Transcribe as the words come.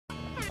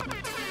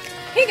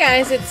Hey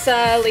guys, it's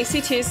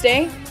Lacy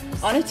Tuesday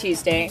on a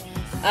Tuesday.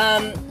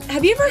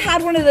 Have you ever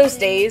had one of those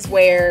days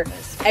where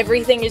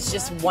everything is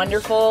just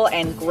wonderful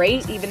and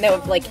great, even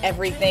though like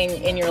everything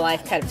in your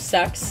life kind of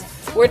sucks?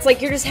 Where it's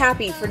like you're just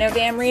happy for no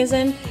damn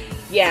reason?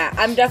 Yeah,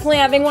 I'm definitely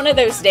having one of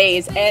those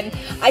days, and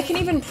I can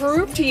even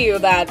prove to you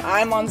that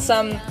I'm on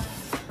some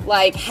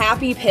like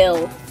happy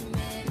pill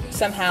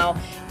somehow,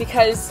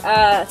 because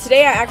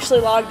today I actually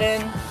logged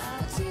in.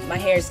 My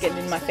hair is getting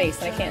in my face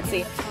and I can't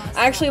see.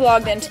 I actually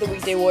logged into the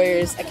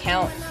Weekdaywarriors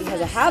account because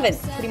I haven't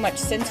pretty much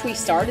since we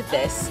started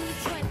this,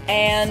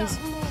 and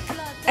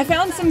I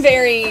found some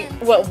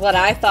what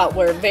I thought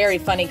were very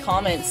funny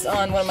comments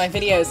on one of my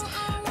videos.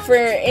 For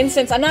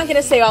instance, I'm not going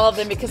to say all of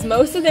them because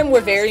most of them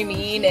were very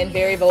mean and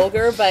very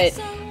vulgar, but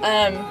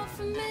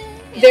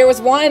there was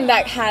one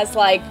that has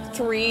like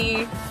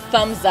 3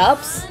 thumbs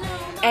ups,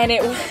 and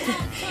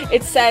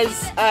it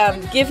says,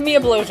 give me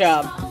a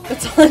blowjob.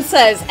 That's all it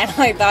says, and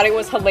I thought it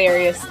was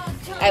hilarious.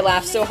 I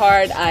laughed so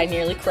hard, I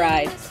nearly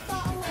cried.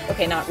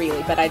 Okay, not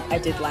really, but I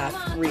did laugh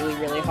really,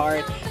 really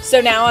hard. So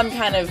now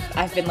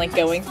I've been like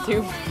going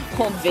through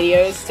old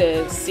videos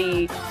to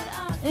see,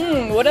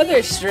 what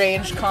other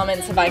strange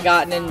comments have I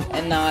gotten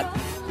and not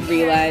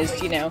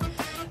realized, you know.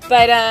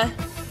 But,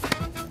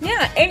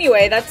 yeah,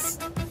 anyway, that's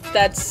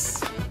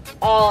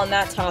all on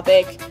that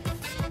topic.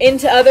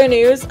 Into other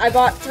news, I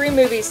bought 3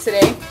 movies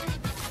today.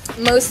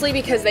 Mostly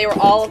because they were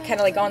all kind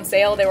of like on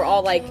sale. They were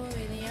all like,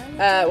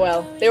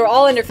 they were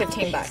all under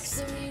 15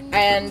 bucks.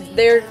 And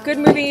they're good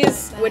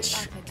movies,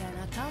 which,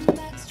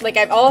 like,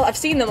 I've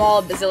seen them all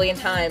a bazillion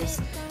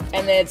times.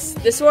 And it's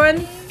this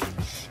one.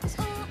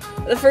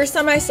 The first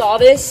time I saw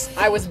this,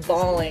 I was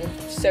bawling,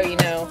 so you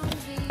know.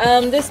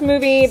 This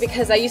movie,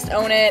 because I used to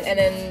own it, and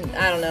then,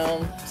 I don't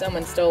know,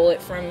 someone stole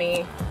it from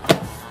me.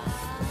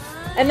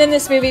 And then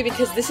this movie,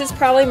 because this is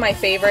probably my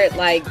favorite,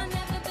 like,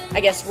 I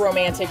guess,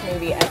 romantic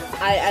movie.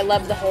 I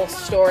love the whole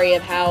story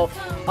of how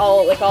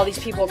all these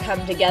people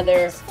come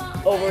together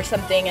over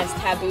something as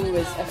taboo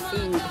as a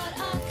food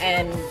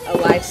and a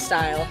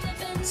lifestyle.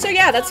 So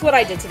yeah, that's what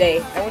I did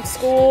today. I went to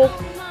school.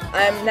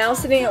 I'm now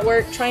sitting at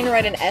work trying to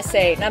write an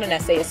essay, not an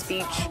essay, a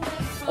speech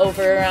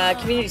over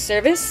community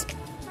service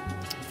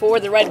for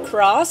the Red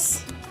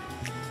Cross,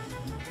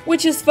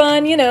 which is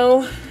fun, you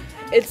know.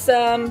 It's,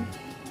 I'll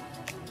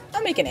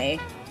make an A.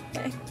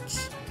 Okay.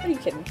 What are you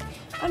kidding?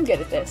 I'm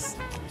good at this.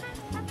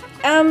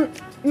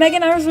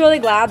 Megan, I was really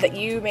glad that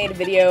you made a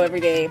video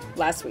every day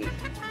last week.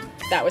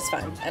 That was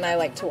fun, and I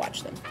like to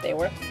watch them. They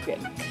were good.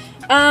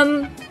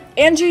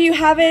 Andrew, you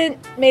haven't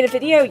made a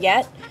video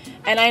yet,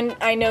 and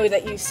I know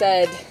that you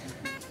said,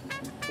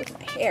 with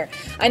my hair,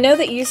 I know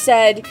that you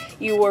said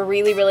you were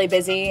really, really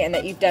busy and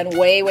that you've done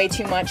way, way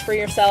too much for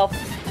yourself,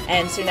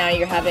 and so now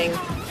you're having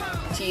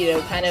to, you know,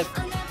 kind of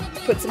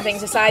put some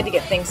things aside to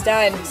get things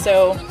done.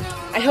 So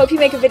I hope you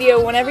make a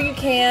video whenever you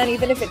can,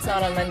 even if it's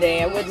not on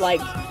Monday. I would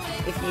like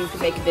if you could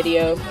make a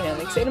video, you know,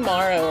 like say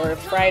tomorrow or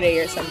Friday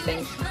or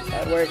something.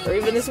 That would work, or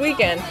even this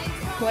weekend,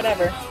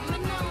 whatever.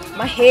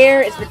 My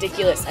hair is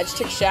ridiculous. I just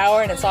took a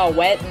shower and it's all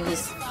wet and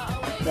just,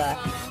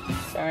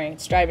 sorry,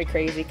 it's driving me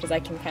crazy because I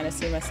can kind of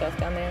see myself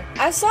down there.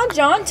 I saw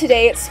John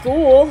today at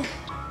school.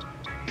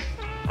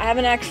 I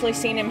haven't actually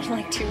seen him in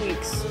like 2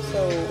 weeks,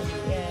 so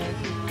yeah.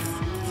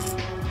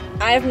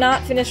 I have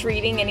not finished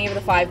reading any of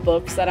the 5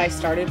 books that I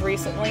started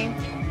recently,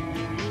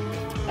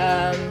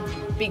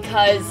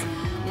 because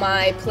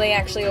my play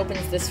actually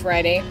opens this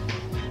Friday.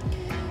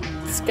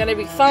 It's gonna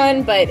be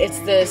fun, but it's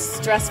the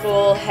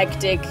stressful,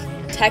 hectic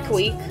tech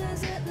week.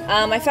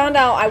 I found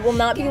out I will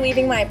not be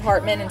leaving my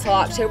apartment until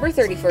October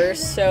 31st,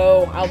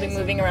 so I'll be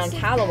moving around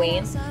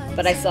Halloween,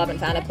 but I still haven't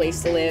found a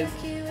place to live.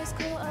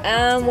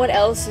 What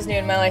else is new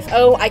in my life?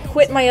 Oh, I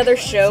quit my other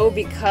show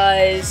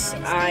because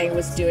I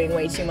was doing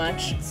way too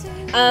much.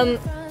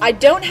 I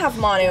don't have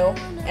mono,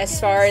 as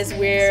far as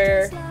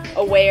we're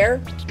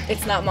aware.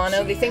 It's not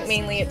mono. They think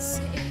mainly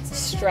it's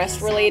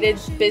stress-related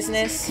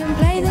business.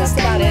 That's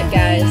about it,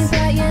 guys.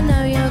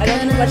 I don't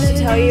have much to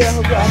tell you. I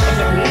hope you all have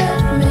a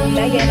good week.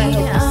 Megan, I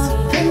hope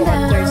to see you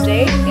on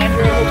Thursday.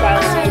 Andrew, I hope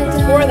I'll see you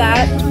before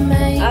that.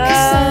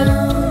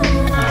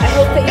 I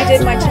hope that you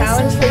did my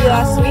challenge for you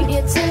last week.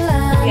 If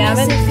you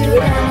haven't, do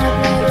it.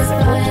 It's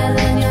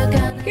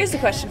simple. Here's the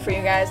question for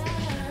you guys.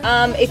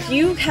 If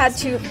you had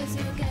to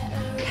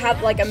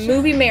have like a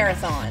movie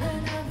marathon,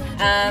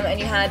 and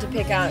you had to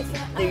pick out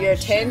your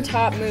 10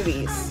 top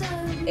movies,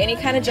 any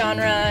kind of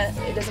genre,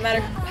 it doesn't matter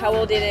how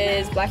old it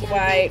is, black and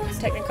white,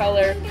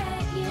 Technicolor,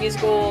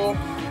 musical,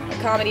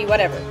 comedy,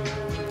 whatever,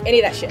 any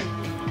of that shit.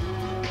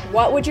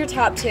 What would your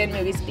top 10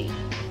 movies be?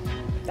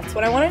 That's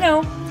what I want to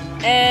know,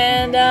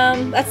 and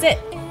that's it.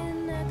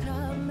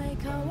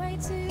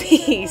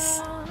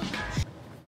 Peace.